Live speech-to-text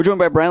We're joined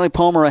by Briley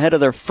Palmer ahead of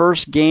their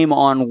first game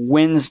on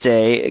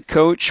Wednesday.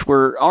 Coach,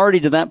 we're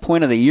already to that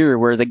point of the year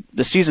where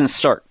the seasons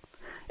start.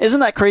 Isn't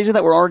that crazy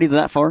that we're already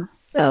that far?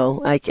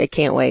 Oh, I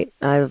can't wait.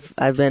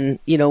 I've been,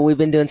 we've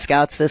been doing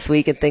scouts this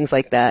week and things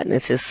like that, and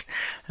it's just,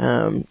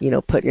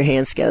 putting your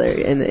hands together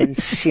and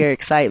sheer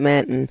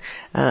excitement.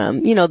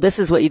 And, this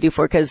is what you do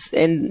because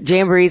in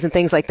jamborees and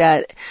things like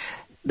that,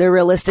 they're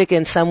realistic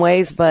in some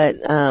ways, but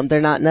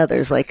they're not in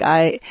others.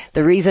 The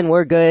reason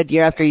we're good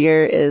year after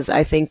year is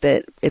I think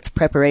that it's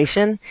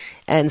preparation.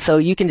 And so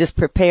you can just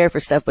prepare for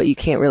stuff, but you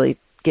can't really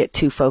get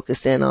too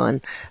focused in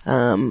on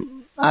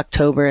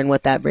October and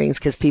what that brings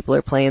because people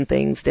are playing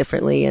things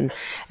differently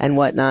and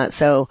whatnot.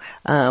 So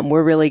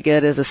we're really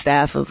good as a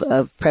staff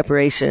of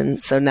preparation.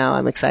 So now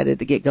I'm excited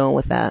to get going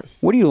with that.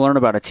 What do you learn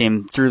about a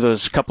team through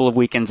those couple of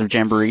weekends of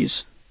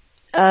jamborees?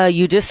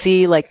 You just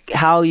see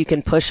how you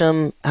can push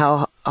them,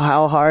 how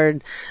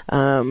hard,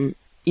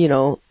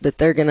 that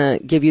they're going to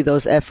give you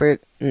those effort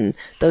and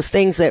those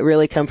things that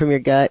really come from your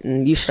gut.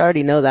 And you should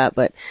already know that,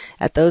 but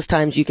at those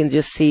times you can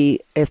just see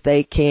if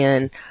they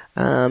can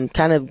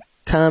kind of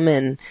come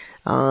and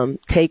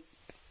take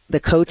the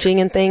coaching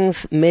and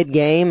things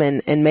mid-game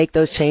and make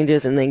those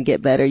changes and then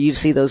get better. You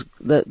see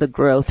the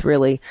growth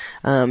really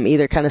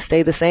either kind of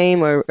stay the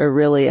same or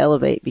really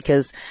elevate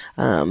because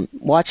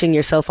watching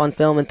yourself on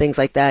film and things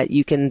like that,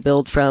 you can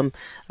build from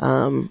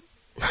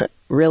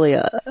really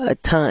a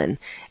ton.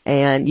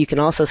 And you can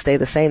also stay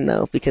the same,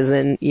 though, because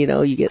then,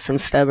 you get some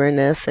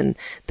stubbornness and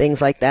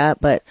things like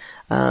that. But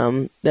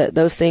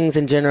those things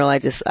in general,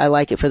 I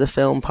like it for the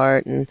film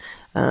part and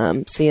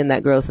seeing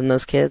that growth in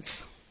those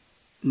kids.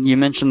 You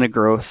mentioned the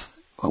growth.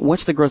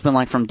 What's the growth been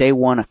like from day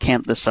one of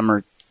camp this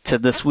summer to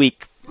this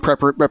week,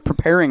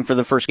 preparing for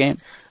the first game?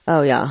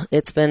 Oh yeah,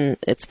 it's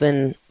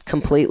been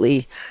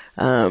completely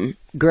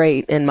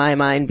great in my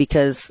mind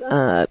because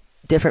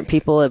different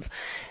people have.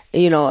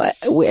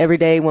 Every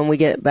day when we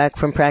get back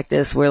from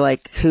practice, we're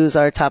like, who's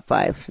our top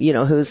five?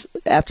 Who's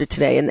after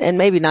today? And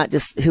maybe not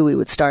just who we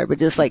would start, but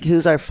just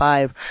who's our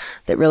five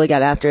that really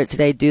got after it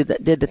today, did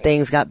the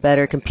things, got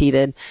better,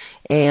 competed.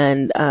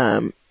 And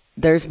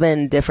there's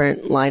been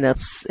different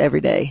lineups every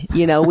day.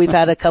 We've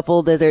had a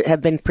couple that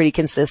have been pretty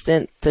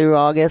consistent through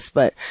August,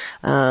 but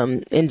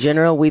in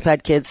general, we've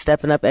had kids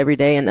stepping up every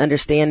day and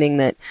understanding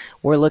that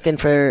we're looking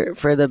for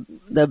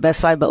the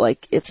best five.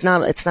 But it's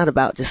not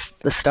about just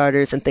the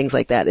starters and things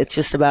like that. It's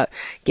just about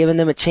giving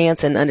them a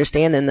chance and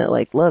understanding that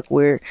look,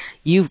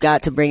 you've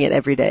got to bring it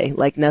every day.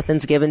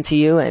 Nothing's given to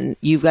you, and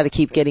you've got to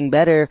keep getting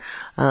better,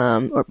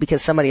 or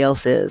because somebody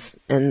else is.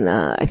 And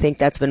I think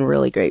that's been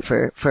really great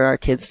for our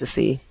kids to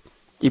see.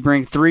 You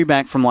bring 3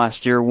 back from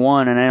last year,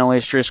 1 an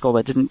Annalise Driscoll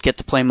that didn't get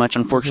to play much,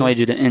 unfortunately,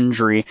 due to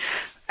injury.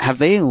 Have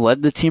they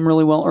led the team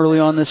really well early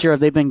on this year?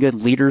 Have they been good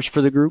leaders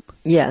for the group?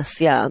 Yes,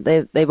 yeah.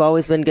 They've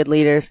always been good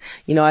leaders.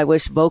 I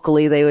wish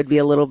vocally they would be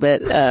a little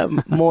bit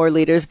more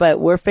leaders, but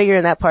we're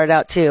figuring that part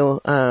out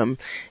too.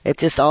 It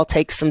just all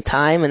takes some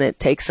time, and it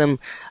takes some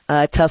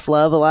tough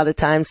love a lot of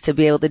times to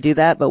be able to do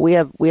that. But we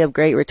have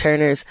great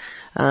returners.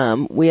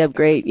 We have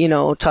great,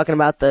 talking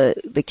about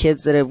the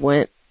kids that have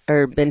went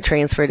or been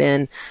transferred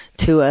in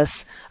to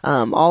us.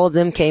 All of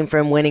them came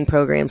from winning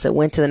programs that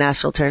went to the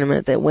national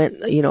tournament, that went,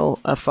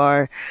 a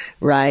far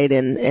ride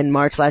in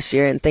March last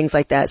year and things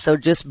like that. So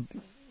just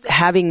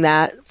having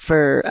that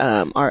for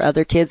our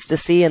other kids to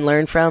see and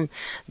learn from,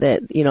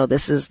 that,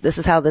 this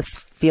is how this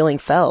feeling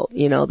felt,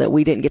 that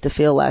we didn't get to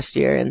feel last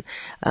year. And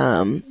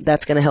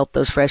that's going to help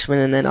those freshmen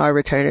and then our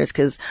returners,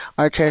 because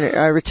our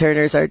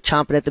returners are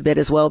chomping at the bit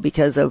as well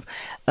because of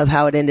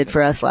how it ended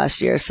for us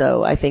last year.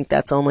 So I think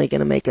that's only going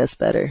to make us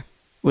better.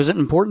 Was it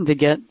important to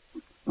get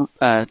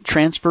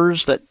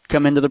transfers that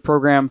come into the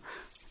program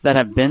that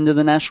have been to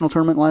the national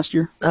tournament last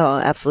year? Oh,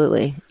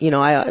 absolutely.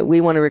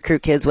 We want to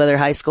recruit kids, whether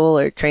high school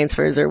or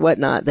transfers or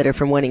whatnot, that are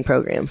from winning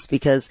programs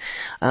because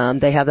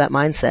they have that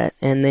mindset.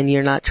 And then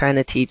you're not trying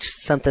to teach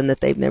something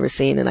that they've never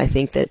seen. And I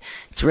think that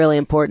it's really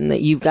important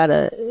that you've got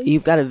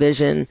a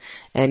vision,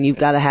 and you've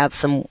got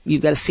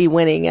to see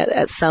winning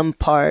at some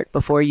part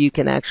before you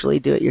can actually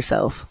do it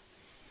yourself.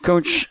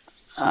 Coach,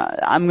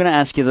 I'm going to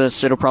ask you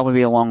this. It'll probably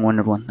be a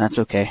long-winded one. That's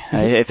okay.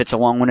 If it's a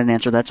long-winded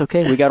answer, that's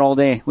okay. We got all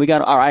day.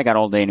 I got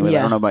all day anyway. Yeah.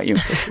 I don't know about you.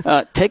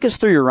 Take us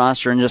through your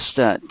roster and just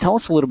tell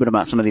us a little bit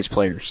about some of these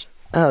players.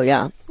 Oh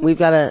yeah, we've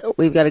got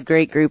a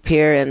great group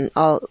here, and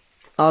I'll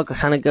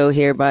kind of go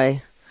here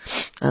by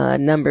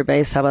number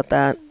base. How about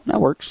that?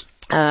 That works.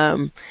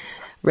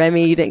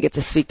 Remy, you didn't get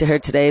to speak to her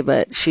today,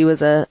 but she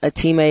was a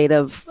teammate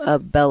of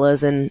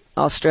Bella's in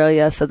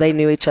Australia, so they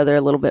knew each other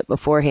a little bit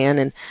beforehand,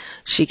 and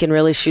she can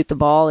really shoot the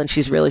ball, and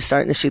she's really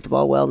starting to shoot the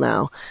ball well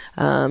now.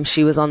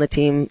 She was on the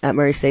team at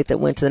Murray State that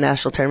went to the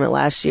national tournament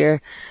last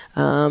year,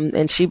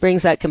 and she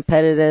brings that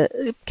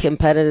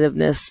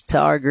competitiveness to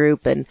our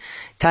group and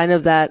kind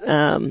of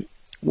that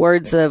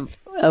words of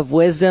of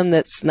wisdom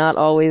that's not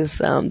always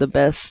the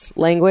best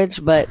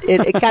language, but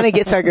it kind of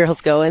gets our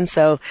girls going.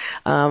 So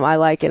I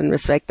like it and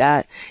respect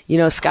that.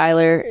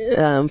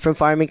 Skylar from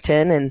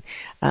Farmington,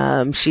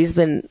 and she's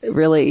been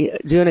really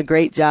doing a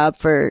great job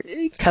for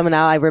coming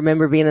out. I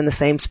remember being in the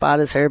same spot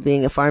as her,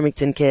 being a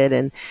Farmington kid,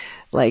 and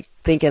like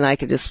thinking I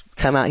could just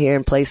come out here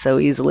and play so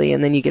easily.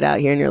 And then you get out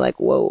here and you're like,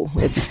 whoa,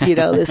 it's,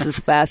 this is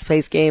a fast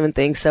paced game and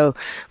things. So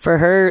for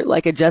her,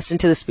 like adjusting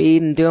to the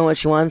speed and doing what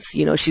she wants,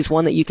 she's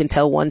one that you can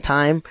tell one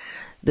time,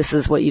 this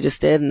is what you just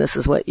did and this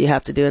is what you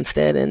have to do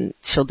instead. And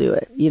she'll do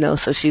it,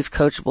 so she's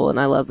coachable and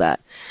I love that.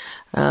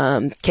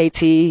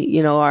 KT,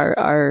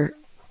 our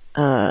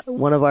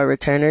one of our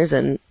returners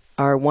and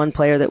our one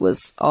player that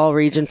was all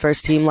region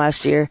first team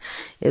last year,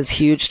 is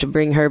huge to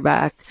bring her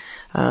back.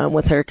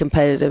 With her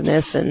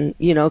competitiveness, and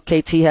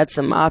KT had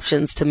some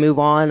options to move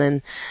on,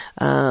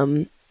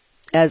 and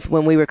as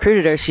when we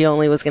recruited her, she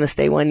only was going to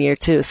stay 1 year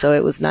too, so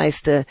it was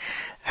nice to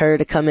her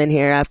to come in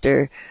here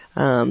after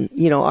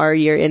our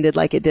year ended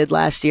like it did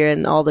last year,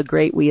 and all the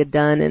great we had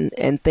done,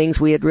 and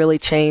things we had really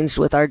changed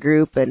with our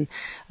group, and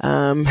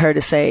her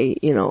to say,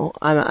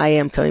 I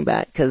am coming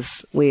back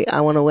because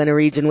I want to win a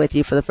region with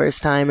you for the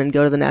first time and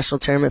go to the national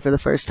tournament for the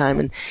first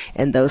time,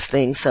 and those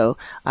things. So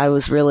I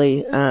was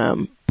really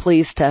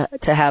pleased to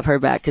have her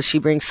back because she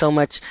brings so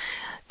much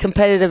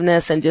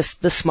competitiveness and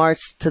just the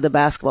smarts to the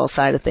basketball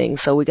side of things.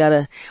 So we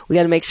gotta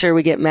make sure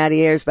we get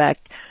Maddie Ayers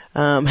back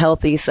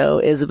healthy, so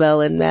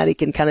Isabel and Maddie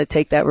can kind of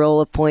take that role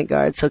of point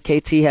guard. So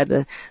KT had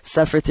to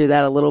suffer through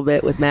that a little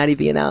bit with Maddie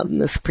being out in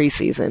this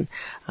preseason.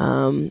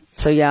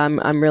 So yeah,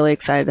 I'm really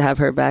excited to have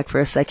her back for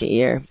a second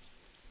year.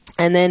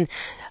 And then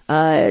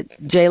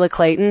Jayla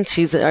Clayton,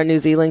 she's our New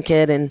Zealand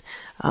kid,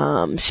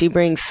 and she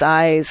brings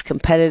size,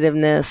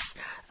 competitiveness,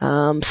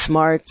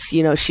 smarts.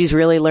 She's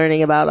really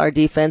learning about our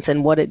defense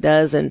and what it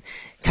does, and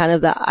kind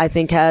of I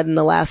think had in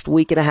the last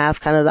week and a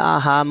half kind of the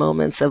aha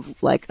moments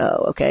of like,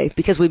 oh, okay,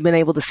 because we've been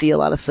able to see a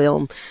lot of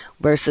film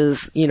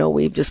versus,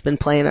 we've just been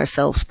playing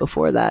ourselves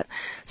before that.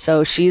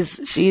 So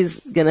she's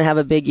going to have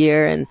a big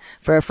year, and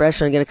for a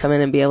freshman going to come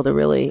in and be able to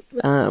really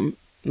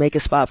make a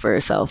spot for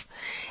herself.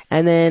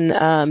 And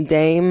then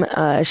Dame,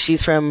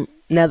 she's from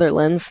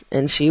Netherlands,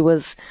 and she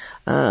was,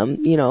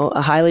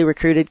 a highly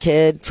recruited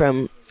kid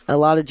from a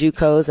lot of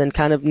JUCOs and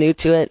kind of new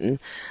to it, and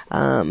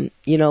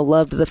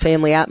loved the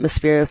family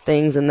atmosphere of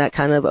things, and that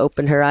kind of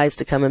opened her eyes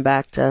to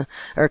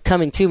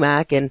coming to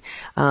MAC. And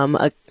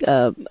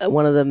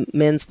one of the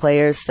men's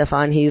players,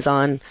 Stefan, he's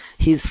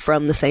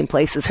from the same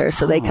place as her,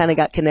 so they kind of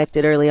got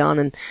connected early on,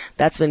 and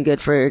that's been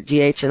good for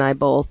GH and I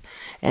both.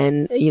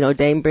 And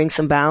Dame brings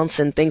some bounce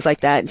and things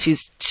like that, and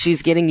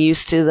she's getting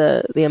used to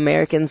the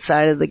American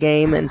side of the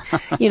game, and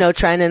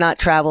trying to not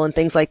travel and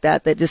things like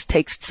that just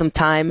takes some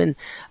time, and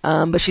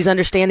but she's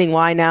understanding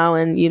why now,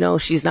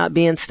 and she's not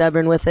being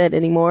stubborn with it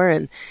anymore,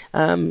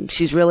 and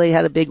she's really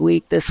had a big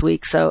week this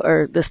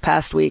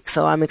past week,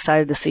 so I'm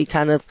excited to see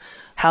kind of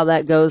how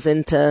that goes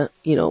into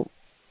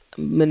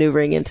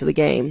maneuvering into the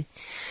game.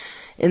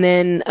 And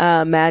then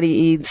Maddie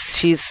Eads,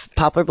 she's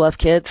Poplar Bluff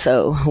kid,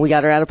 so we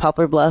got her out of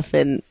Poplar Bluff,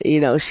 and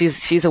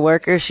she's a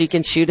worker. She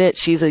can shoot it.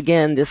 She's,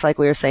 again, just like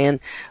we were saying,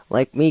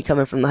 like me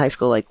coming from the high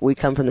school, like we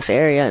come from this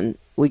area and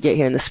we get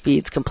here and the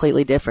speed's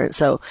completely different.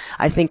 So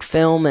I think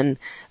film and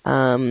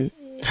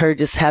her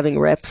just having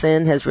reps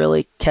in has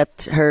really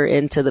kept her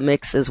into the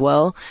mix as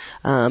well,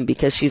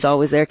 because she's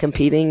always there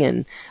competing,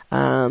 and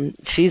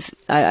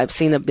I've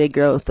seen a big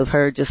growth of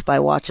her just by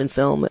watching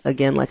film,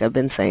 again, like I've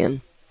been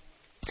saying.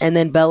 And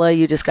then Bella,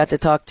 you just got to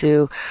talk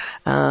to,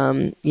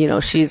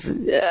 she's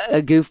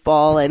a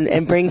goofball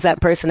and brings that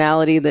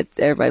personality that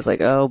everybody's like,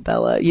 oh,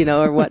 Bella,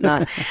 or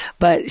whatnot.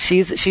 But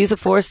she's a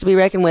force to be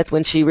reckoned with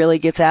when she really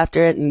gets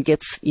after it and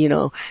gets,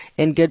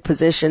 in good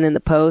position in the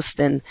post.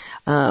 And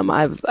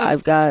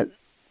I've got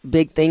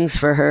big things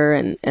for her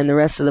and the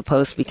rest of the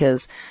post,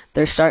 because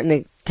they're starting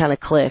to kind of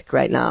click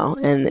right now.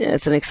 And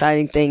it's an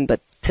exciting thing,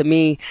 but to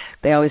me,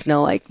 they always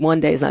know, like, one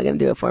day is not going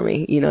to do it for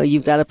me.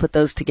 You've got to put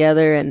those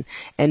together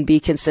and be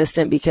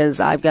consistent,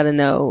 because I've got to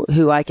know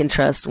who I can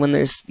trust when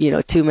there's,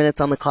 2 minutes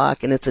on the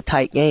clock and it's a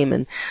tight game.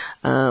 And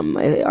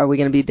are we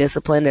going to be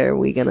disciplined, or are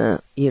we going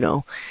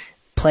to,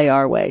 play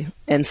our way?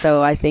 And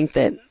so I think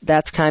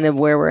that's kind of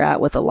where we're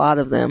at with a lot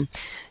of them.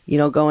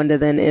 Going to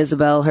then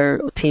Isabel, her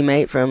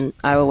teammate from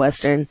Iowa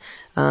Western,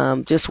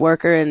 just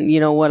worker. And,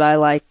 what I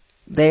like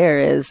there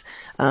is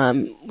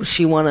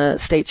she won a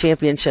state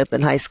championship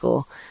in high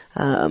school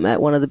at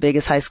one of the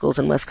biggest high schools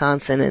in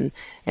Wisconsin,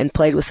 and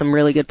played with some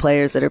really good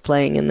players that are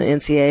playing in the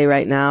NCAA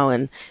right now.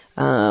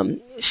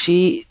 And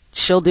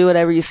she'll do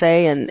whatever you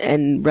say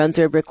and run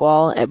through a brick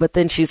wall. But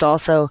then she's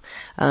also,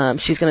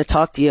 she's going to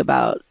talk to you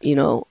about,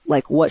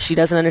 like what she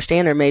doesn't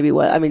understand, or maybe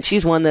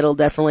she's one that'll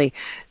definitely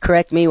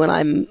correct me when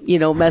I'm,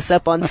 mess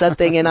up on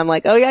something. And I'm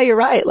like, oh yeah, you're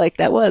right. Like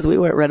we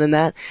weren't running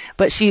that.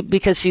 But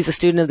because she's a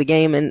student of the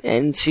game,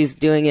 and she's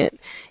doing it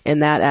in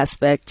that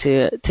aspect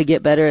to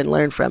get better and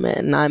learn from it.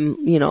 And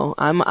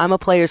I'm a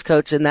player's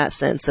coach in that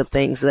sense of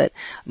things, that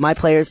my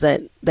players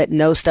that that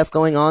know stuff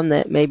going on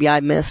that maybe I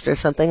missed or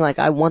something. Like,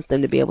 I want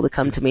them to be able to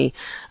come to me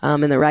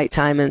in the right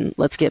time, and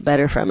let's get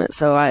better from it.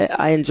 So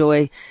I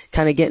enjoy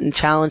kind of getting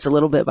challenged a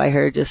little bit by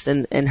her, just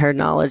in her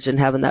knowledge and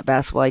having that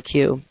basketball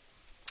IQ.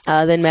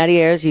 Then Maddie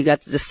Ayers, you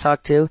got to just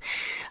talk to.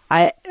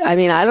 I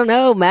mean, I don't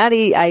know,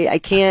 Maddie, I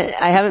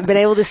haven't been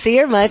able to see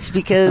her much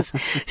because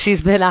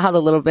she's been out a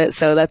little bit.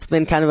 So that's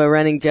been kind of a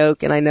running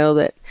joke. And I know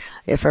that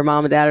if her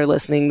mom and dad are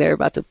listening, they're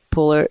about to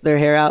pull their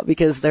hair out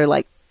because they're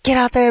like, get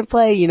out there and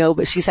play,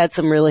 but she's had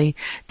some really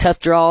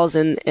tough draws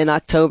in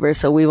October.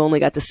 So we've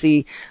only got to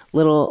see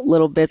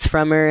little bits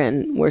from her,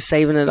 and we're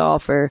saving it all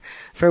for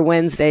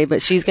Wednesday.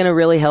 But she's going to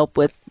really help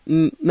with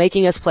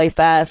making us play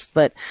fast,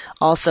 but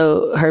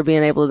also her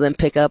being able to then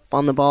pick up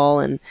on the ball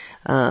and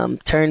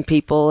turn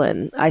people.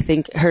 And I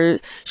think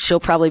she'll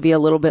probably be a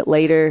little bit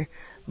later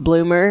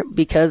bloomer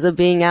because of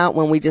being out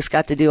when we just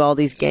got to do all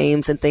these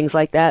games and things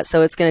like that.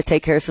 So it's going to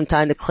take her some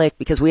time to click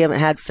because we haven't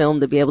had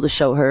film to be able to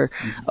show her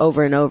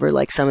over and over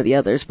like some of the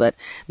others. But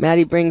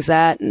Maddie brings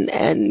that,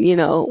 and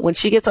when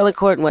she gets on the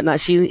court and whatnot,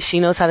 she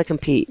knows how to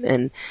compete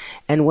and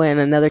win.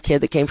 Another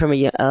kid that came from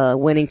a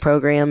winning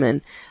program,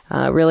 and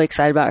really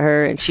excited about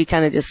her. And she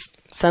kind of just,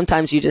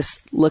 sometimes you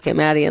just look at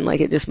Maddie and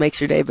like it just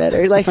makes your day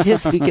better, like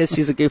just because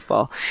she's a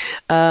goofball.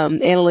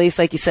 Annalise,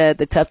 like you said,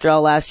 the tough draw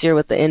last year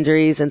with the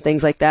injuries and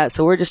things like that.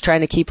 So we're just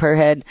trying to keep her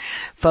head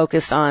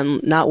focused on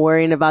not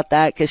worrying about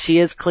that because she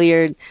is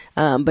cleared,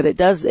 but it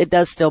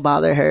does still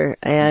bother her.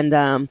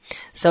 And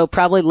so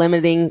probably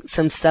limiting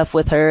some stuff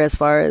with her as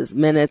far as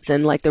minutes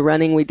and like the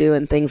running we do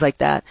and things like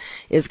that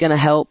is going to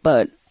help.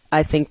 But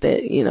I think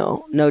that,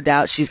 no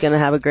doubt she's going to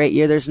have a great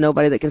year. There's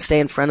nobody that can stay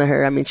in front of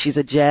her. I mean, she's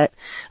a jet.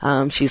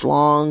 She's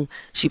long.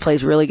 She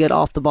plays really good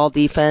off the ball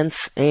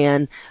defense.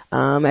 And,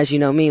 as you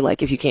know me,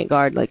 like if you can't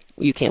guard, like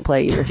you can't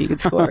play either if you could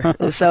score.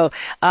 So,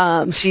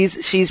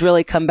 she's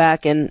really come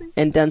back and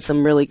done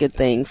some really good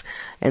things.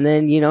 And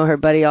then, her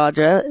buddy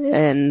Audra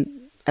and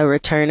a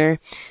returner.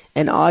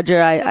 And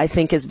Audra, I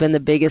think, has been the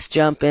biggest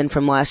jump in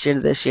from last year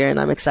to this year, and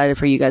I'm excited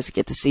for you guys to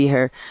get to see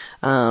her.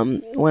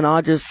 When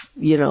Audra's,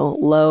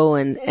 low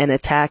and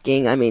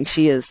attacking, I mean,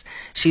 she's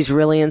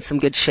really in some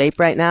good shape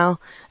right now.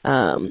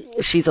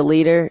 She's a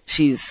leader.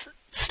 She's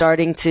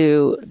starting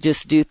to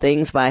just do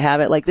things by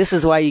habit. Like, this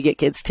is why you get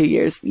kids 2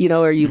 years,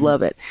 or you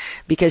love it,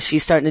 because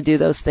she's starting to do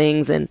those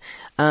things. And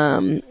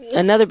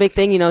another big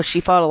thing, she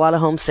fought a lot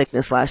of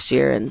homesickness last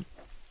year, and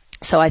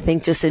so I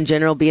think just in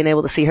general, being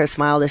able to see her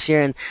smile this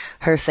year and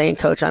her saying,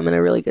 Coach, I'm in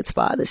a really good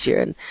spot this year.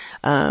 And,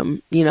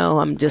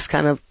 I'm just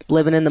kind of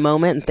living in the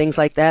moment and things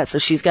like that. So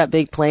she's got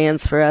big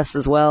plans for us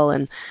as well.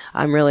 And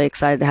I'm really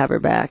excited to have her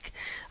back.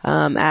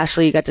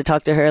 Ashley, you got to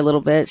talk to her a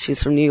little bit.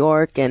 She's from New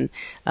York. And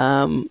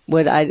I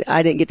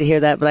didn't get to hear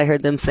that, but I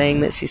heard them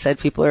saying that she said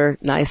people are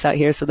nice out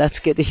here. So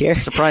that's good to hear.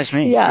 Surprised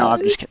me. Yeah. No,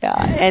 I'm just kidding.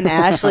 Yeah. And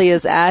Ashley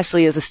is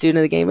a student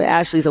of the game, but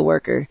Ashley's a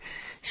worker.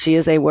 She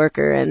is a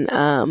worker, and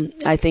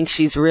I think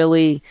she's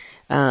really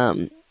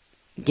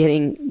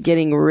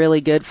getting really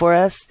good for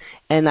us.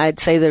 And I'd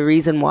say the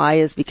reason why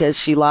is because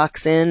she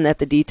locks in at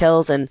the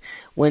details, and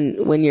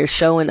when you're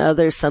showing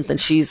others something,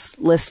 she's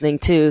listening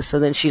too, so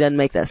then she doesn't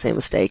make that same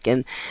mistake.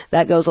 And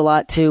that goes a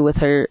lot too with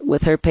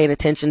her paying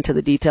attention to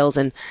the details,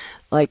 and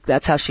like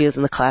that's how she is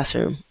in the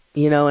classroom.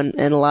 And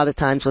a lot of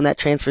times when that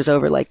transfers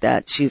over like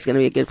that, she's going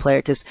to be a good player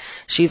because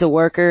she's a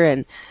worker,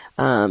 and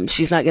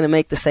she's not going to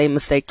make the same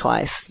mistake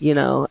twice,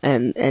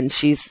 and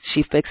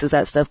she fixes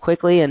that stuff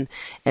quickly and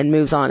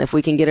moves on. If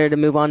we can get her to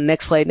move on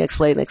next play,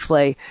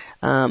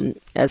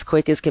 as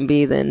quick as can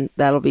be, then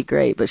that'll be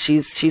great. But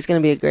she's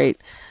going to be a great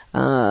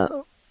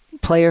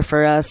player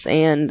for us.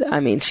 And I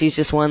mean, she's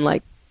just one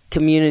like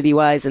community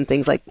wise and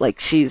things like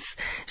she's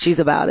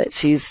about it.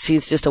 She's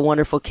just a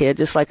wonderful kid,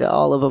 just like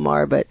all of them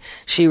are, but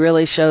she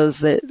really shows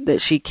that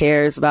she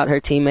cares about her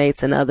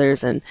teammates and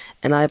others. And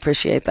I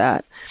appreciate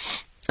that.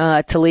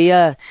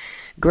 Talia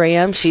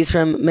Graham, she's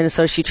from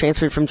Minnesota. She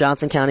transferred from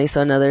Johnson County,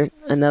 so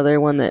another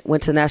one that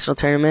went to the national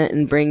tournament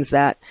and brings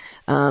that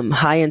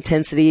high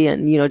intensity.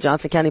 And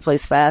Johnson County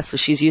plays fast, so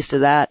she's used to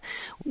that.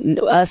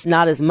 Us,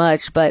 not as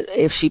much, but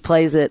if she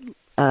plays it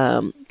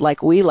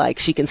like we like,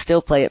 she can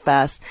still play it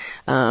fast,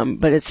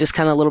 but it's just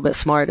kind of a little bit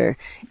smarter.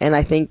 And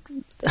I think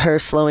her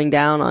slowing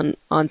down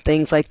on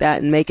things like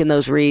that and making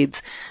those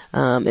reads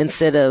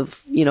instead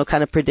of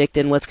kind of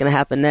predicting what's going to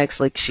happen next,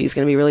 like she's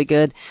going to be really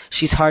good.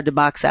 She's hard to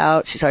box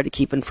out, she's hard to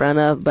keep in front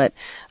of, but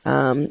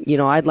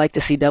I'd like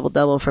to see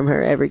double from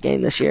her every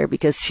game this year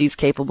because she's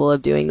capable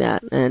of doing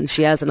that, and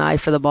she has an eye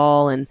for the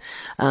ball, and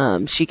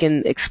she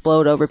can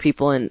explode over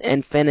people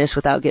and finish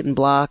without getting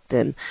blocked,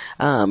 and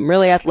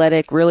really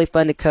athletic, really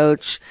fun to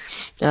coach.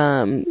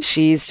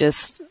 She's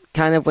just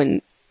kind of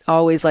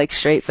always like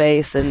straight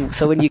face, and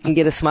so when you can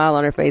get a smile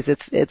on her face,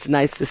 it's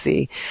nice to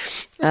see.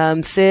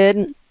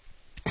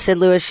 Sid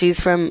Lewis,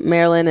 she's from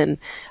Maryland,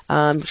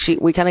 and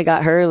we kind of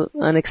got her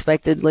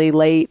unexpectedly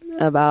late.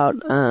 About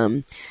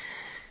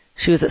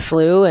she was at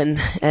SLU,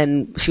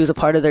 and she was a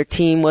part of their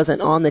team,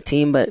 wasn't on the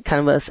team, but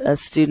kind of a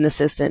student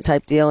assistant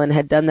type deal, and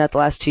had done that the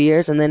last 2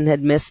 years and then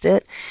had missed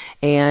it.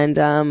 And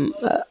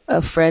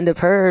a friend of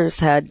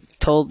hers had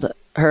told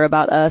her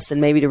about us and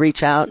maybe to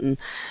reach out. And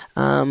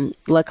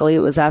luckily it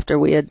was after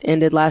we had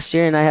ended last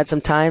year and I had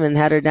some time and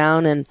had her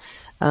down, and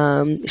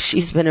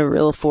she's been a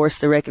real force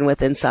to reckon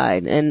with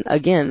inside. And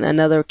again,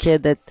 another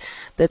kid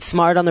that's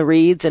smart on the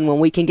reads, and when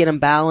we can get them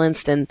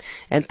balanced and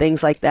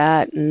things like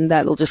that, and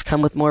that'll just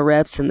come with more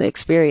reps and the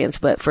experience.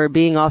 But for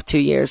being off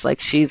 2 years, like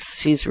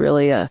she's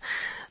really a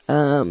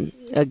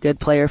good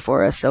player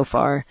for us so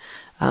far.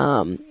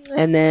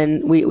 And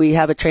then we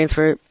have a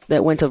transfer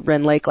that went to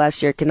Ren Lake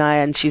last year,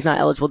 Kanaya, and she's not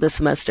eligible this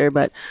semester,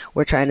 but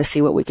we're trying to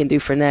see what we can do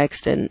for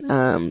next.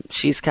 And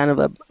she's kind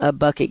of a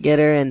bucket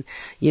getter, and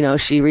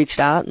she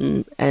reached out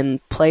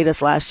and played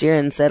us last year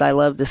and said, I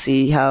love to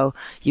see how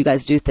you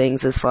guys do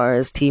things as far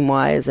as team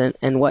wise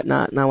and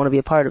whatnot, and I want to be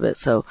a part of it.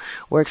 So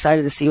we're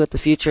excited to see what the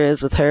future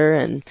is with her.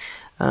 And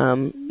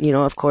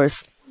of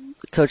course,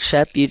 Coach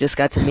Shep, you just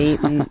got to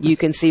meet, and you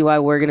can see why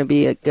we're going to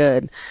be a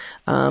good,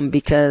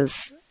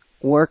 because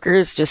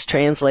workers just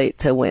translate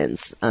to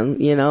wins,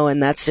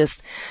 and that's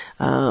just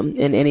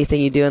in anything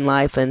you do in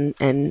life.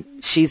 And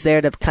she's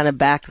there to kind of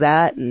back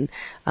that. And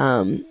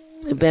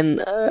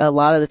been a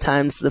lot of the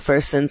times the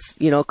first since,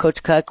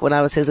 Coach Cuck, when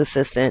I was his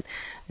assistant,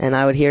 and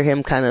I would hear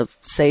him kind of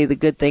say the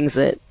good things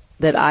that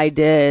I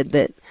did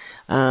that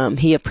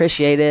he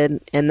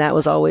appreciated. And that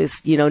was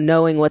always,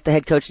 knowing what the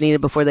head coach needed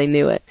before they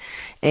knew it.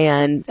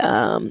 And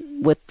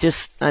with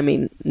just,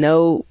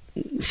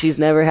 she's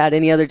never had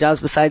any other jobs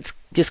besides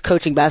just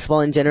coaching basketball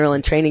in general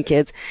and training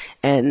kids.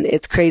 And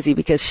it's crazy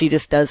because she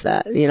just does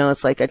that.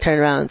 It's like I turn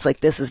around and it's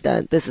like, this is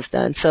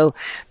done. So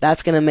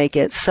that's going to make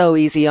it so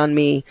easy on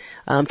me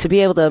to be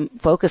able to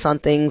focus on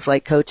things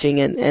like coaching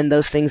and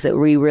those things that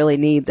we really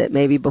need that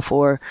maybe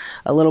before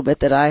a little bit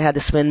that I had to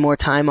spend more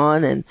time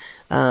on.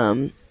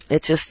 And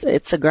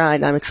it's a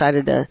grind. I'm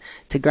excited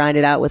to grind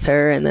it out with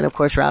her. And then of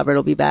course Robert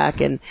will be back,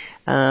 and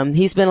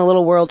he's been a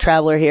little world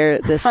traveler here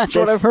this what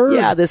I've heard.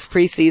 Yeah, this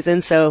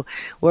preseason. So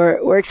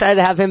we're excited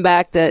to have him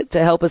back to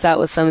help us out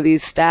with some of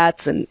these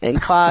stats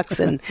and clocks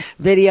and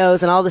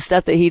videos and all the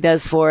stuff that he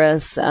does for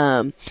us.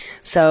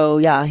 So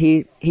yeah,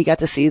 he got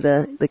to see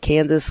the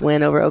Kansas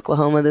win over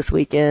Oklahoma this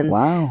weekend.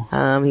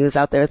 Wow. He was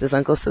out there with his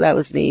uncle, so that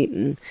was neat.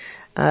 And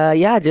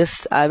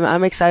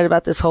I'm excited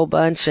about this whole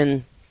bunch,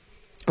 and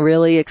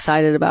really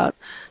excited about,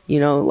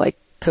 like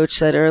Coach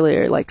said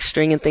earlier, like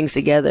stringing things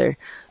together,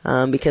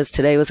 because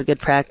today was a good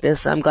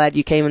practice. I'm glad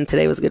you came and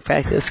today was a good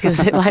practice because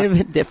it might have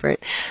been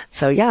different.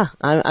 So yeah,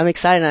 I'm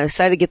excited. I'm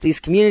excited to get these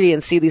community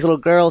and see these little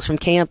girls from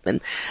camp.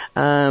 And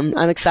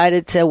I'm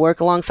excited to work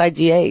alongside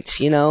GH.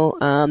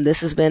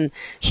 This has been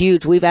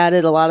huge. We've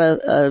added a lot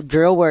of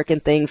drill work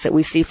and things that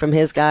we see from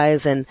his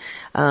guys. And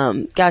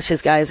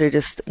his guys are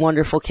just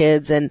wonderful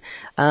kids. And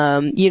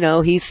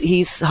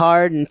he's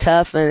hard and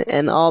tough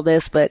and all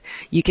this, but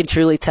you can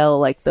truly tell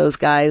like those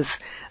guys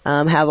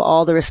have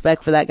all the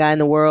respect for that guy in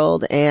the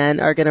world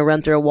and are going to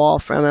run through a wall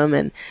from him.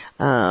 And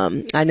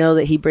I know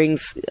that he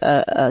brings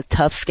a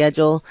tough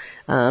schedule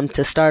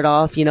to start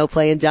off,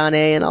 playing John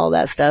A. and all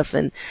that stuff.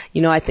 And,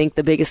 I think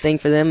the biggest thing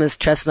for them is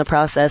trusting the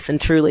process and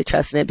truly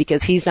trusting it,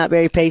 because he's not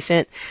very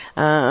patient.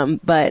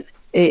 But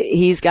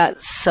he's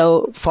got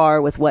so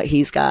far with what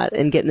he's got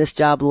and getting this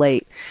job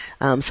late.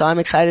 So I'm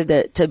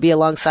excited to be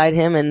alongside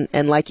him.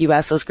 And like you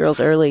asked those girls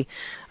early,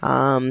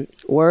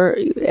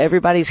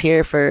 everybody's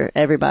here for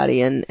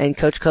everybody. And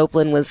Coach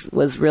Copeland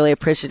was really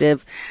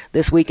appreciative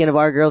this weekend of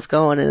our girls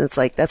going. And it's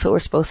like, that's what we're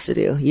supposed to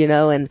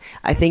do, and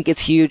I think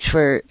it's huge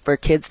for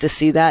kids to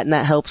see that. And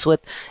that helps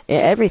with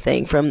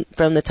everything from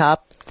the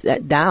top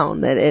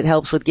down, that it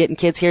helps with getting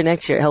kids here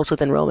next year. It helps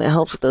with enrollment. It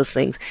helps with those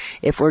things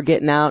if we're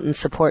getting out and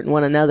supporting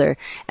one another.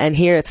 And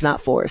here it's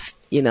not forced.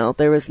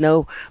 There was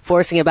no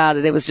forcing about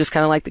it. It was just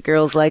kind of like the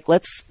girls, like,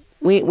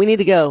 we need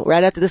to go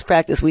right after this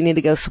practice. We need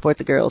to go support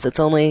the girls. It's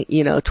only,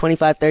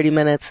 25, 30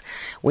 minutes.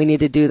 We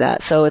need to do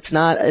that. So it's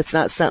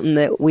not something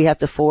that we have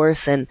to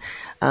force. And,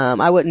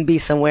 I wouldn't be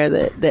somewhere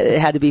that it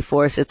had to be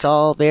forced. It's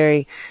all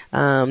very,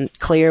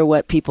 clear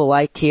what people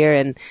like here,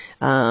 and,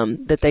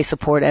 that they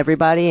support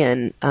everybody.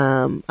 And,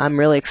 I'm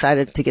really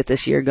excited to get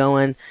this year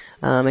going,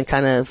 and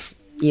kind of,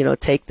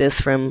 take this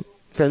from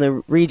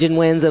the region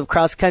wins of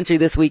cross country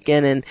this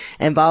weekend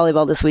and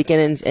volleyball this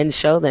weekend and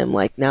show them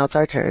like now it's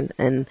our turn.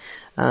 And,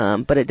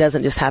 but it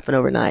doesn't just happen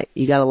overnight.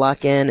 You got to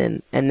lock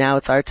in and now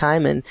it's our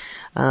time.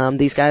 And,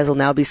 these guys will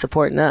now be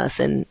supporting us,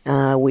 and,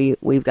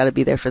 we've got to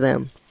be there for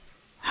them.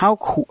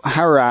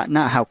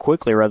 Not how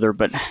quickly rather,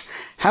 but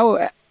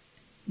how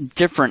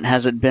different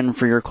has it been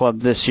for your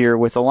club this year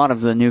with a lot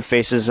of the new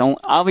faces?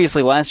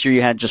 Obviously, last year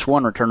you had just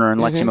one returner in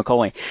Lexi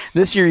McCauley.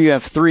 This year you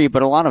have three,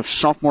 but a lot of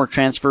sophomore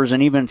transfers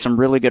and even some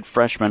really good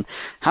freshmen.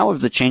 How have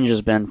the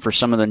changes been for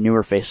some of the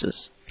newer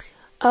faces?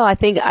 Oh, I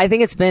think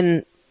it's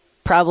been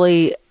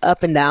probably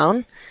up and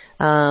down.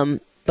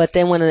 But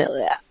then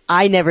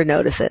I never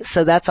notice it.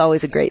 So that's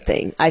always a great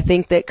thing. I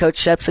think that Coach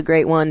Shep's a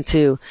great one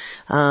to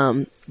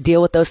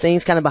deal with those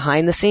things kind of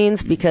behind the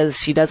scenes, because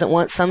she doesn't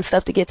want some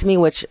stuff to get to me,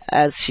 which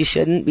as she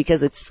shouldn't,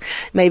 because it's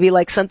maybe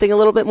like something a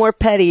little bit more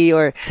petty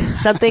or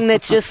something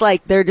that's just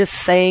like they're just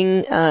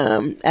saying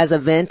as a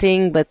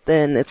venting, but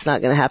then it's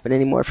not going to happen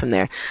anymore from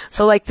there.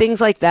 So like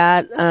things like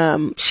that,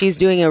 she's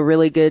doing a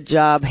really good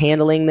job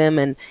handling them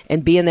and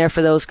being there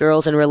for those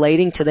girls and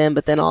relating to them,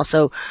 but then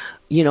also,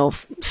 you know,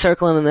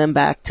 circling them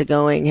back to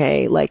going,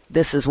 hey, like,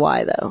 this is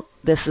why though.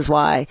 This is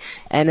why.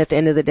 And at the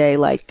end of the day,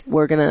 like,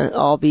 we're going to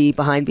all be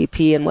behind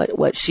BP and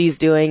what she's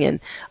doing.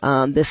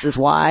 And this is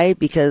why,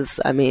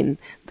 because, I mean,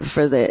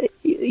 for the,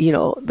 you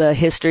know, the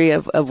history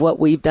of what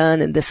we've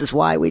done, and this is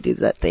why we do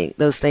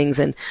those things.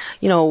 And,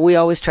 you know, we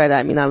always try to,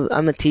 I mean,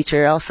 I'm a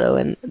teacher also,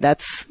 and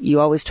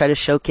you always try to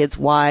show kids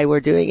why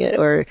we're doing it,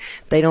 or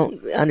they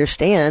don't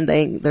understand,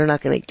 they're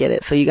not going to get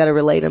it. So you got to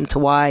relate them to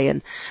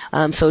why.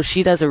 And so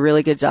she does a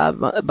really good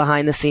job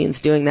behind the scenes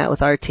doing that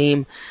with our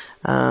team.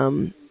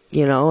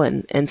 You know,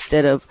 and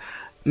instead of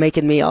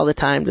making me all the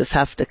time just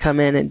have to come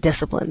in and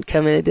discipline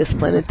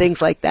and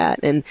things like that.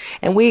 And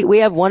we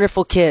have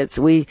wonderful kids.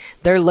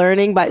 They're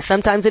learning by,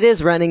 sometimes it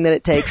is running that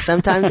it takes.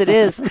 Sometimes it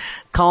is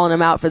calling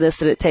them out for this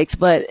that it takes,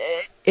 but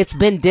it's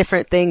been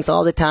different things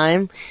all the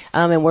time.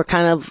 And we're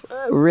kind of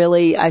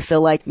really, I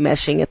feel like,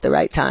 meshing at the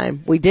right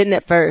time. We didn't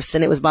at first,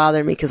 and it was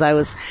bothering me because I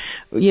was,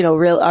 you know,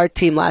 our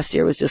team last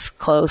year was just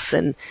close,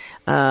 and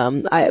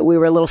we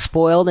were a little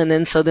spoiled, and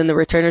then the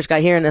returners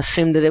got here and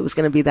assumed that it was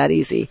going to be that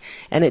easy,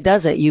 and it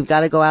doesn't. You've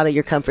got to go out of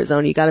your comfort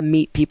zone. You got to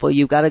meet people.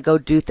 You've got to go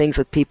do things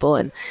with people,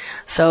 and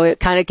so it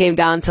kind of came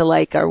down to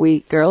like, are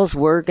we girls?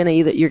 You're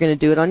going to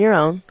do it on your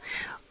own,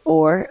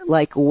 or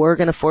like we're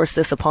going to force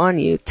this upon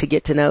you to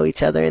get to know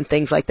each other and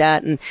things like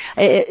that. And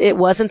it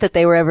wasn't that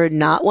they were ever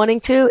not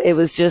wanting to. It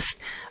was just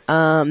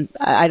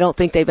I don't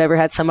think they've ever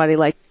had somebody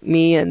like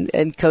me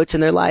and coach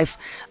in their life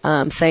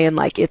saying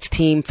like, it's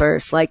team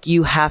first. Like,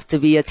 you have to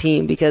be a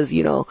team, because,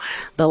 you know,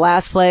 the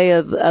last play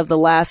of the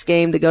last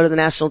game to go to the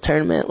national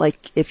tournament, like,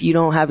 if you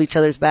don't have each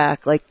other's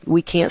back, like,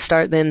 we can't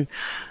start then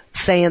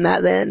saying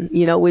that then.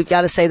 You know, we've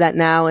got to say that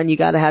now, and you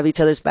got to have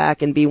each other's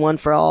back and be one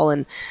for all.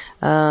 And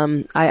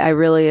I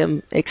really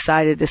am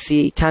excited to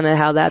see kind of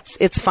how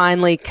it's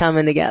finally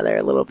coming together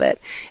a little bit.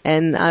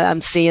 And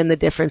I'm seeing the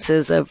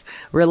differences of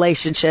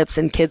relationships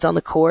and kids on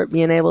the court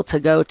being able to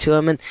go to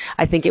them. And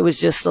I think it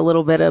was just a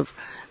little bit of,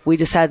 we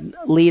just had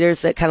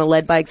leaders that kind of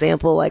led by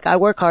example. Like, I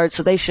work hard,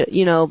 so they should,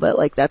 you know, but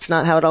like, that's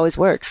not how it always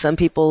works. Some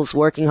people's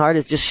working hard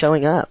is just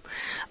showing up.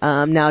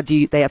 Now,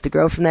 they have to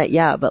grow from that?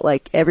 Yeah, but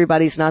like,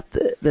 everybody's not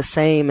the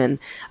same. And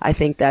I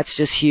think that's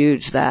just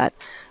huge that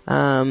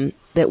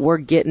we're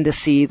getting to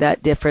see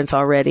that difference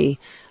already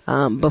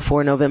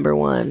before November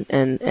 1.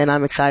 And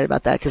I'm excited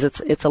about that, because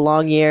it's a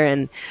long year,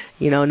 and,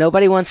 you know,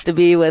 nobody wants to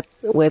be with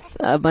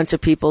a bunch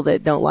of people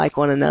that don't like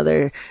one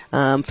another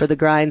for the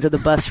grinds of the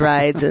bus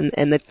rides and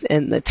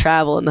the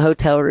travel and the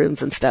hotel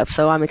rooms and stuff.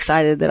 So I'm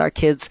excited that our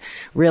kids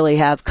really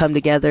have come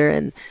together,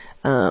 and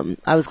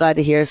I was glad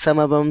to hear some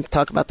of them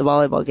talk about the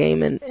volleyball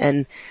game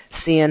and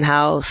seeing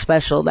how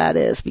special that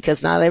is,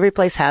 because not every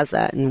place has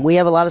that. And we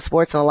have a lot of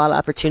sports and a lot of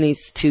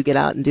opportunities to get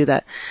out and do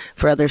that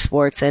for other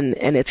sports. And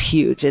it's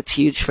huge. It's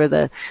huge for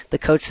the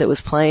coach that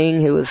was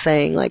playing, who was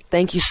saying like,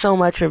 thank you so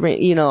much for,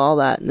 you know, all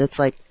that. And it's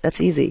like,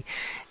 that's easy.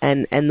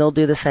 And they'll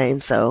do the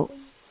same. So.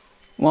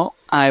 Well,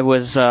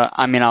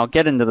 I'll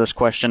get into this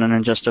question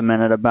in just a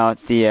minute about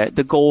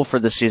the goal for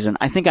the season.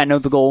 I think I know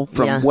the goal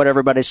from what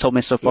everybody's told me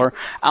so far.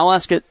 Yeah. I'll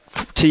ask it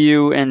to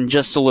you in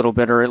just a little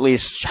bit, or at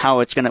least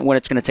what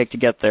it's gonna take to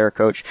get there,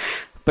 Coach.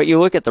 But you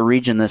look at the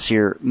region this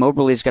year.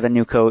 Moberly's got a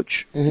new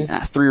coach.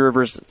 Mm-hmm. Three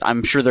Rivers,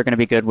 I'm sure they're going to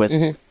be good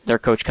with their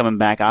coach coming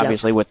back,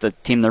 obviously, with the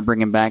team they're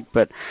bringing back.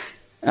 But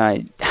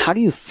how do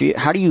you feel?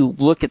 How do you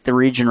look at the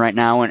region right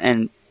now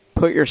and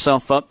put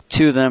yourself up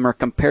to them, or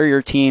compare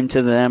your team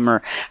to them,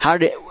 or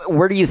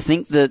where do you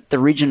think that the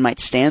region might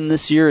stand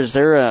this year?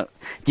 Do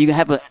you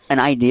have an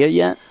idea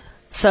yet?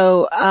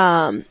 So,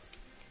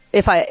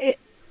 if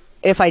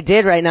I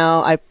did right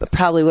now, I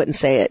probably wouldn't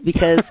say it,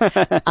 because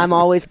I'm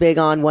always big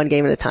on one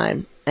game at a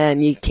time,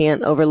 and you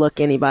can't overlook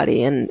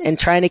anybody, and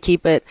trying to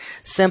keep it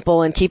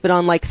simple and keep it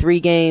on like 3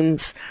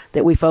 games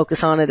that we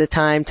focus on at a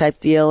time type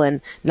deal,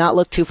 and not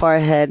look too far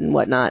ahead and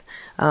whatnot.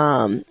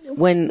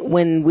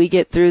 When we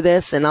get through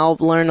this, and I'll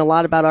learn a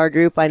lot about our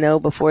group, I know,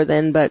 before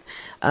then, but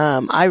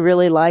I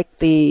really like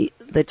the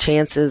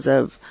chances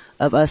of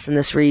us in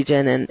this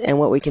region and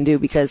what we can do,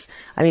 because,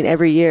 I mean,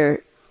 every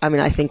year,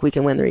 I think we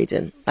can win the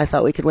region. I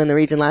thought we could win the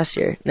region last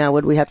year. Now,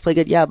 would we have to play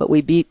good? Yeah, but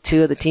we beat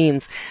 2 of the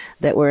teams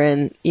that were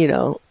in, you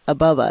know,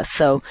 above us.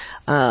 So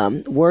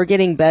we're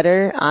getting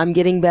better. I'm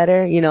getting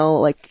better. You know,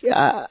 like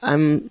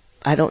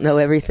I don't know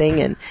everything,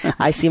 and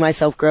I see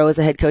myself grow as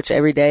a head coach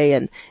every day.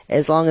 And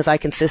as long as I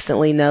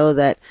consistently know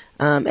that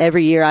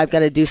every year I've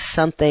got to do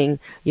something,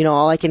 you know,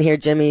 all I can hear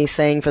Jimmy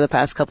saying for the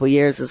past couple of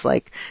years is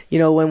like, you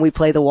know, when we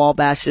play the wall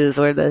bashes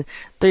or the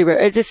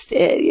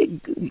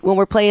when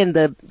we're playing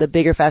the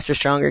bigger, faster,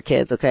 stronger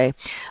kids, okay,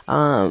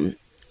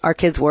 our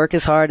kids work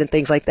as hard and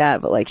things like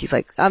that. But like, he's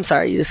like, I'm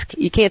sorry,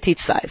 you can't teach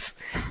size.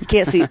 You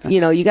can't see,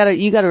 you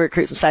gotta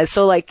recruit some size.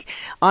 So like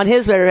on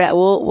his better,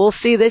 we'll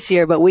see this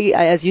year, but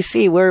as you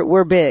see,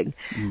 we're big.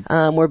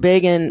 We're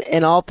big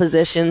in all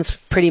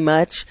positions pretty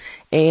much.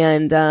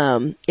 And,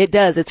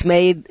 it's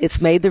made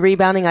the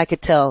rebounding, I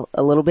could tell,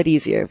 a little bit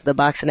easier, the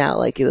boxing out,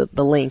 like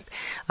the length.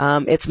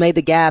 It's made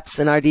the gaps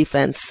in our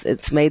defense.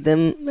 It's made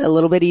them a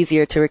little bit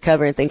easier to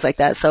recover and things like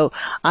that. So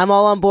I'm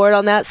all on board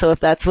on that. So if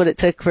that's what it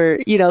took for,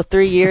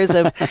 3 years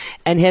of,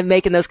 and him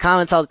making those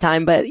comments all the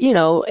time, but,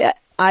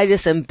 I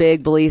just am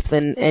big belief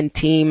in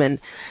team and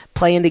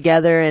playing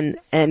together and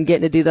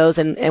getting to do those.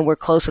 And we're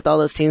close with all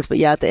those teams. But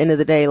yeah, at the end of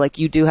the day, like,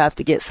 you do have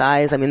to get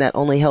size. I mean, that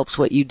only helps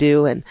what you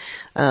do. And,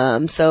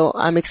 so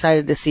I'm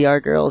excited to see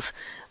our girls,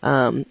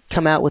 come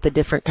out with a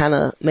different kind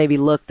of maybe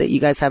look that you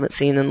guys haven't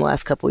seen in the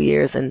last couple of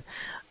years. And,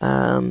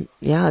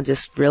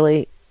 just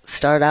really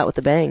start out with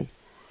a bang.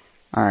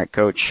 All right,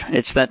 Coach,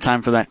 it's that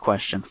time for that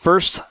question.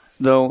 First,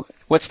 though,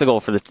 what's the goal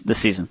for the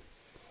season?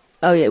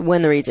 Oh yeah,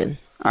 win the region.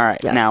 All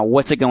right. Yeah. Now,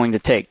 what's it going to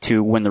take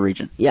to win the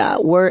region? Yeah,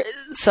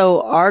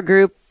 so our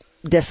group,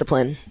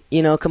 discipline,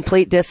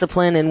 complete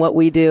discipline in what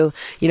we do.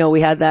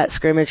 We had that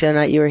scrimmage the other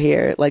night you were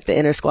here, like the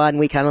inter squad, and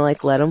we kind of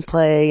like let them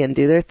play and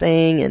do their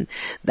thing, and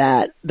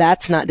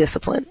that's not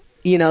discipline.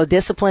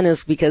 Discipline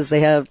is because they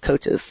have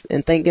coaches,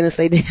 and thank goodness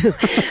they do,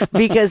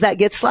 because that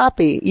gets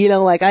sloppy.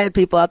 Like I had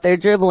people out there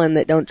dribbling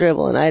that don't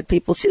dribble, and I had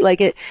people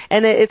like it,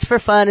 and it's for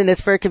fun and it's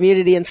for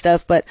community and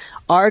stuff, but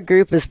our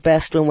group is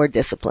best when we're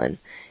disciplined.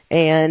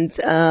 And,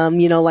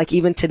 like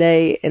even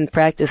today in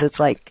practice, it's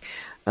like,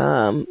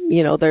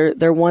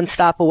 they're one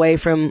stop away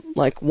from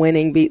like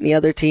winning, beating the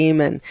other team.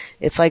 And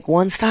it's like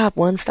one stop.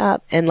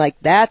 And like,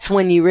 that's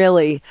when you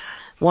really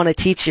want to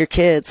teach your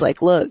kids,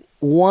 like, look,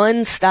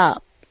 one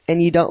stop.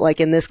 And you don't, like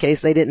in this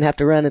case, they didn't have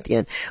to run at the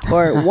end,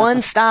 or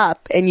one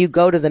stop and you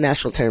go to the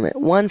national tournament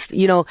once,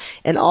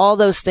 and all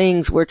those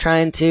things we're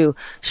trying to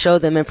show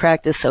them in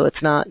practice. So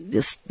it's not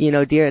just,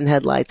 deer in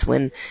headlights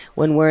when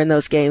we're in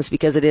those games,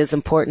 because it is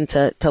important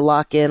to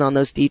lock in on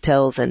those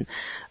details. And,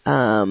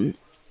 I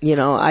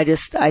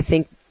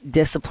think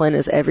discipline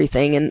is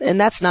everything. And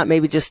that's not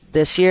maybe just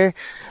this year,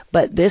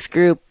 but this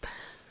group,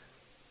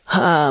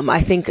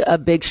 I think a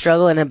big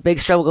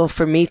struggle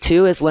for me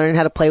too is learning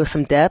how to play with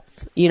some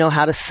depth,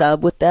 how to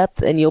sub with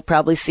depth. And you'll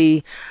probably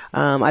see,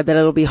 I bet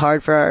it'll be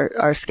hard for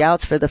our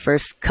scouts for the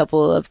first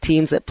couple of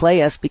teams that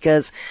play us,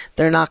 because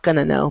they're not going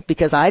to know,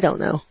 because I don't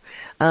know.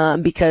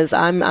 Because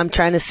I'm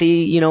trying to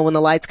see, when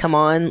the lights come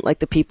on, like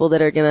the people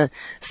that are going to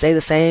stay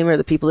the same, or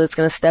the people that's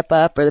going to step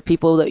up, or the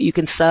people that you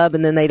can sub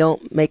and then they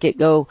don't make it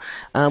go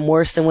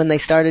worse than when they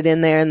started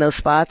in there in those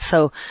spots.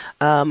 So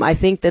I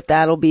think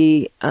that'll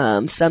be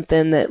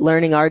something that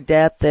learning our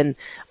depth. And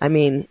I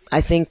mean, I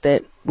think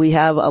that we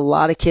have a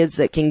lot of kids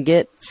that can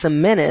get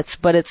some minutes,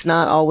 but it's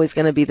not always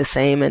going to be the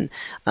same. And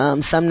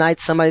some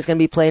nights somebody's going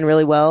to be playing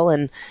really well,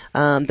 and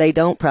they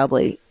don't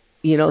probably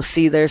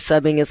see their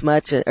subbing as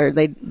much, or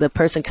the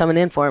person coming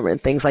in for them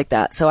and things like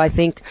that. So I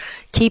think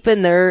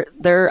keeping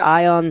their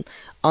eye on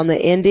the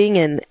ending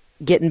and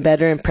getting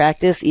better in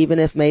practice, even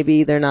if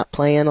maybe they're not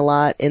playing a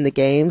lot in the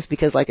games,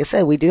 because like I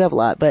said, we do have a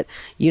lot, but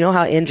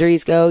how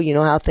injuries go,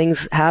 how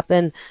things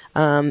happen.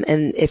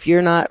 And if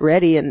you're not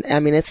ready, and I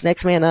mean, it's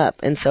next man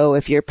up. And so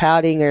if you're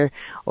pouting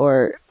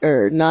or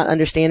not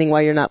understanding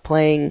why you're not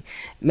playing,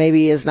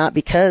 maybe is not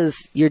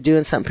because you're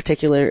doing something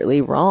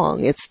particularly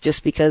wrong. It's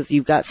just because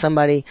you've got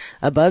somebody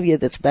above you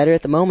that's better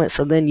at the moment.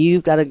 So then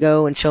you've got to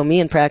go and show me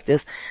in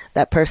practice,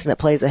 that person that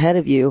plays ahead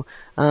of you,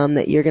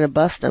 that you're going to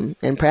bust them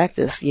in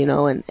practice,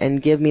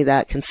 and give me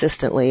that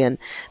consistently. And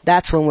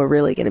that's when we're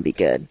really going to be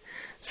good.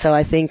 So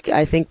I think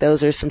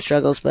those are some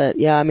struggles, but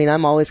yeah, I mean,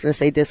 I'm always going to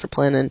say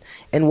discipline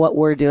and what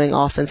we're doing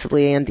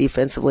offensively and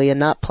defensively, and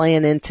not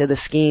playing into the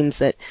schemes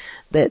that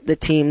the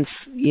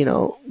teams,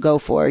 go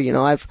for.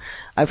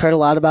 I've heard a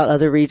lot about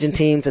other region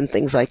teams and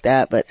things like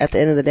that, but at the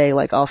end of the day,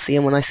 like, I'll see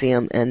them when I see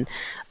them, and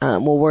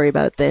we'll worry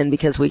about it then,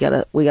 because we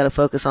gotta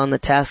focus on the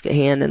task at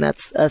hand, and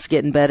that's us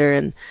getting better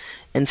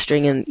and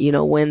stringing,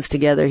 wins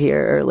together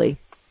here early.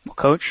 Well,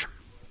 Coach,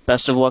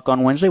 best of luck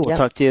on Wednesday. We'll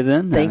talk to you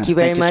then. Thank you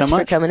very much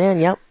for coming in.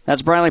 Yep.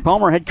 That's Briley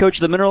Palmer, head coach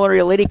of the Mineral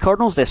Area Lady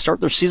Cardinals. They start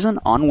their season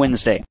on Wednesday.